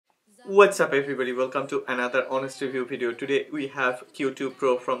What's up everybody, welcome to another honest review video. Today we have Q2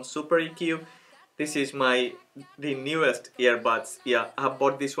 Pro from SuperEQ. This is the newest earbuds. Yeah, I have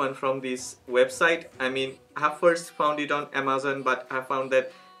bought this one from this website. I have first found it on Amazon, but I found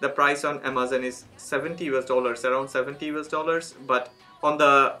that the price on Amazon is $70 US, around $70 US, but on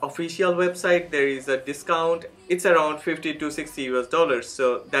the official website there is a discount. It's around $50 to $60 US,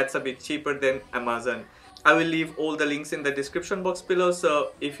 so that's a bit cheaper than Amazon. I will leave all the links in the description box below,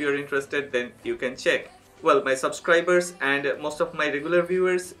 so if you're interested then you can check. Well, my subscribers and most of my regular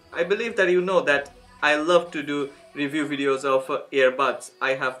viewers, I believe that you know that I love to do review videos of earbuds.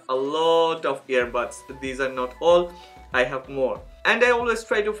 I have a lot of earbuds. These are not all, I have more. And I always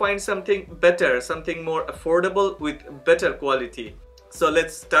try to find something better, something more affordable with better quality. So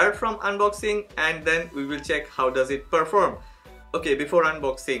let's start from unboxing and then we will check how does it perform. Okay, before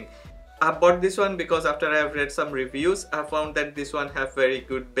unboxing, I bought this one because after I have read some reviews, I found that this one have very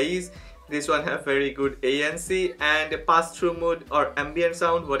good bass, this one have very good ANC and pass-through mode or ambient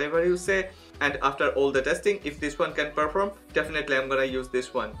sound, whatever you say. And after all the testing, if this one can perform, definitely I'm gonna use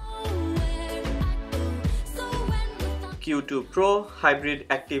this one. Q2 Pro Hybrid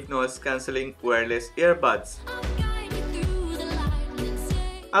Active Noise Cancelling Wireless Earbuds.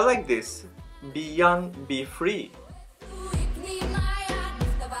 I like this. Be young, be free.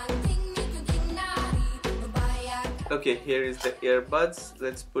 Okay, here is the earbuds.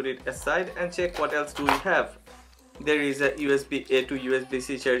 Let's put it aside and check what else do we have. There is a USB-A to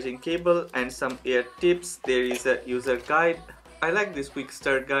USB-C charging cable and some ear tips. There is a user guide. I like this quick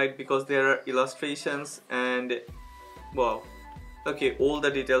start guide because there are illustrations and wow. Okay, all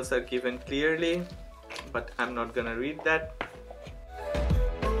the details are given clearly, but I'm not gonna read that.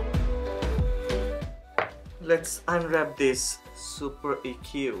 Let's unwrap this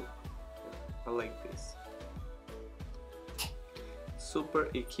SuperEQ. I like this.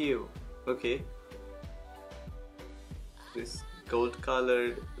 SuperEQ. Okay, this gold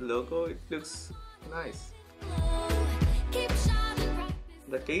colored logo, it looks nice.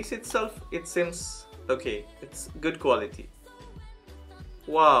 The case itself, it seems okay, it's good quality.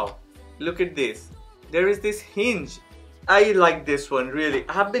 Wow, look at this. There is this hinge. I like this one really.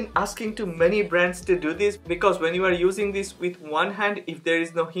 I have been asking to many brands to do this because when you are using this with one hand, if there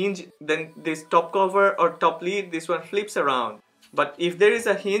is no hinge, then this top cover or top lid, this one flips around. But if there is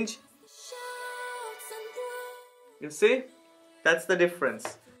a hinge, you see, that's the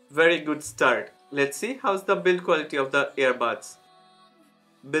difference. Very good start. Let's see how's the build quality of the earbuds.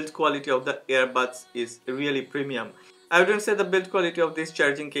 Build quality of the earbuds is really premium. I wouldn't say the build quality of this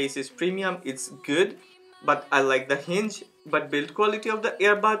charging case is premium, it's good, but I like the hinge. But build quality of the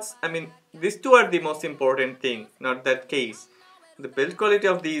earbuds, these two are the most important thing, not that case. The build quality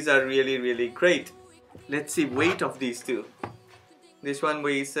of these are really great. Let's see weight of these two. This one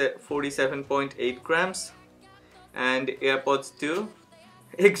weighs 47.8 grams and AirPods 2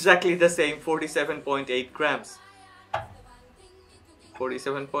 exactly the same, 47.8 grams.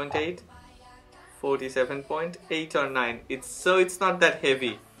 47.8, 47.8 or 9. It's not that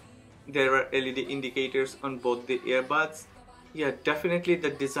heavy. There are LED indicators on both the earbuds. Yeah, definitely the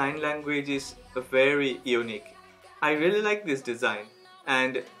design language is very unique. I really like this design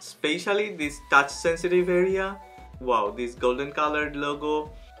and especially this touch sensitive area. Wow, this golden colored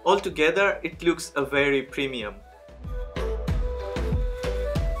logo. Altogether, it looks a very premium.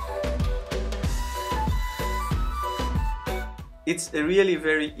 It's really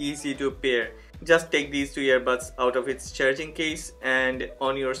very easy to pair. Just take these two earbuds out of its charging case and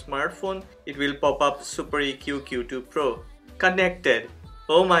on your smartphone, it will pop up SuperEQ Q2 Pro. Connected.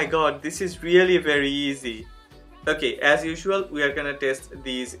 Oh my god, this is really very easy. Okay, as usual, we are gonna test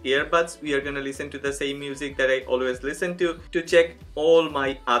these earbuds. We are gonna listen to the same music that I always listen to check all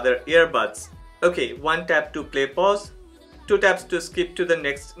my other earbuds. Okay, 1 tap to play pause, 2 taps to skip to the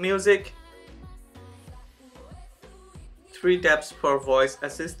next music, 3 taps for voice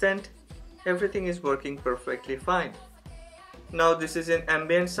assistant. Everything is working perfectly fine. Now this is in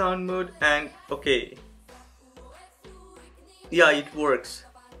ambient sound mode and okay. Yeah, it works.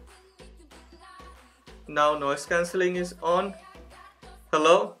 Now noise cancelling is on.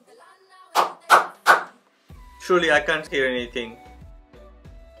 Hello? Truly I can't hear anything.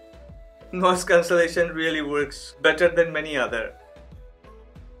 Noise cancellation really works better than many other.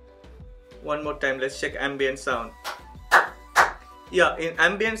 One more time, let's check ambient sound. Yeah, in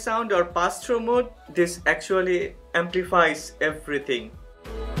ambient sound or pass-through mode, this actually amplifies everything.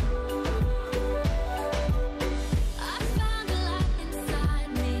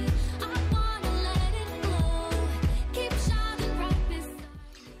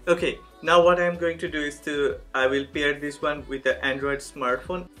 Okay, Now what I'm going to do is I will pair this one with an Android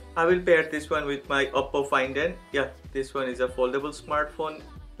smartphone. I will pair this one with my Oppo Find N. Yeah, this one is a foldable smartphone.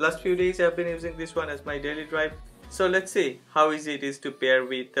 Last few days I've been using this one as my daily drive. So let's see how easy it is to pair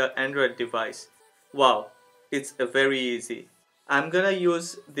with the Android device. Wow, it's very easy. I'm gonna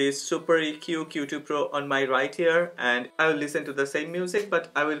use this SuperEQ Q2 Pro on my right ear and I will listen to the same music, but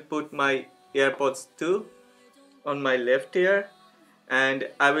I will put my AirPods 2 on my left ear and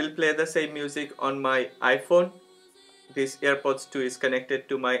I will play the same music on my iPhone. This AirPods 2 is connected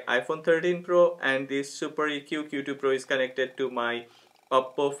to my iPhone 13 Pro and this SuperEQ Q2 Pro is connected to my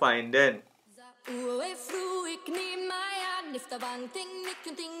Oppo Find N.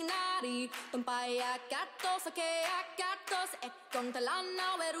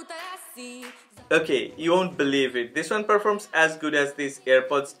 Okay, you won't believe it. This one performs as good as this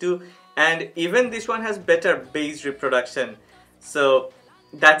AirPods 2 and even this one has better bass reproduction. So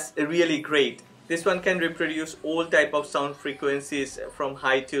that's really great. This one can reproduce all type of sound frequencies from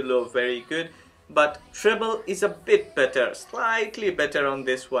high to low, very good. But treble is a bit better, slightly better on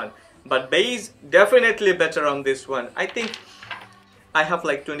this one. But bass definitely better on this one. I think I have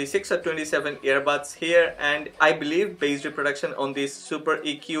like 26 or 27 earbuds here and I believe bass reproduction on this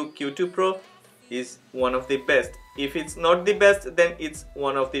SuperEQ Q2 Pro is one of the best. If it's not the best, then it's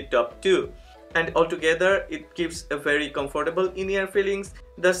one of the top 2. And altogether it gives a very comfortable in-ear feelings.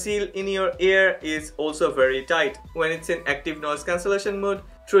 The seal in your ear is also very tight. When it's in active noise cancellation mode,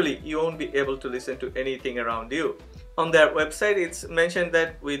 truly you won't be able to listen to anything around you. On their website it's mentioned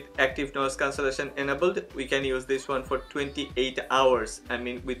that with active noise cancellation enabled, we can use this one for 28 hours, I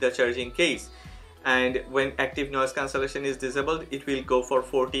mean with the charging case. And when active noise cancellation is disabled, it will go for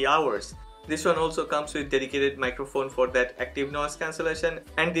 40 hours. This one also comes with dedicated microphone for that active noise cancellation,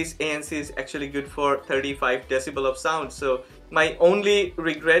 and this ANC is actually good for 35 decibel of sound. So my only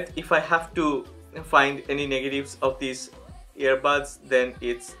regret, if I have to find any negatives of these earbuds, then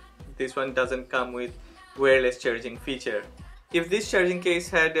it's this one doesn't come with wireless charging feature. If this charging case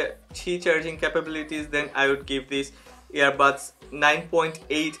had Qi charging capabilities, then I would give these earbuds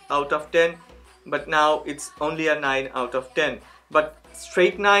 9.8 out of 10, but now it's only a 9 out of 10. But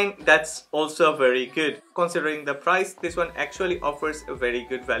straight 9, that's also very good. Considering the price, this one actually offers a very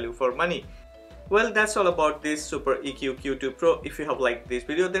good value for money. Well, that's all about this SuperEQ Q2 Pro. If you have liked this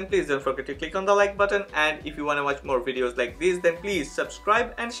video, then please don't forget to click on the like button, and if you want to watch more videos like this, then please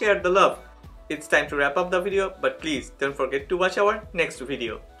subscribe and share the love. It's time to wrap up the video, but please don't forget to watch our next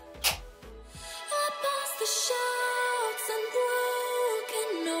video.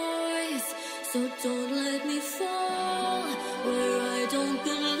 So don't let me fall where I don't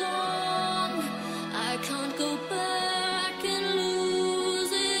belong. I can't go back.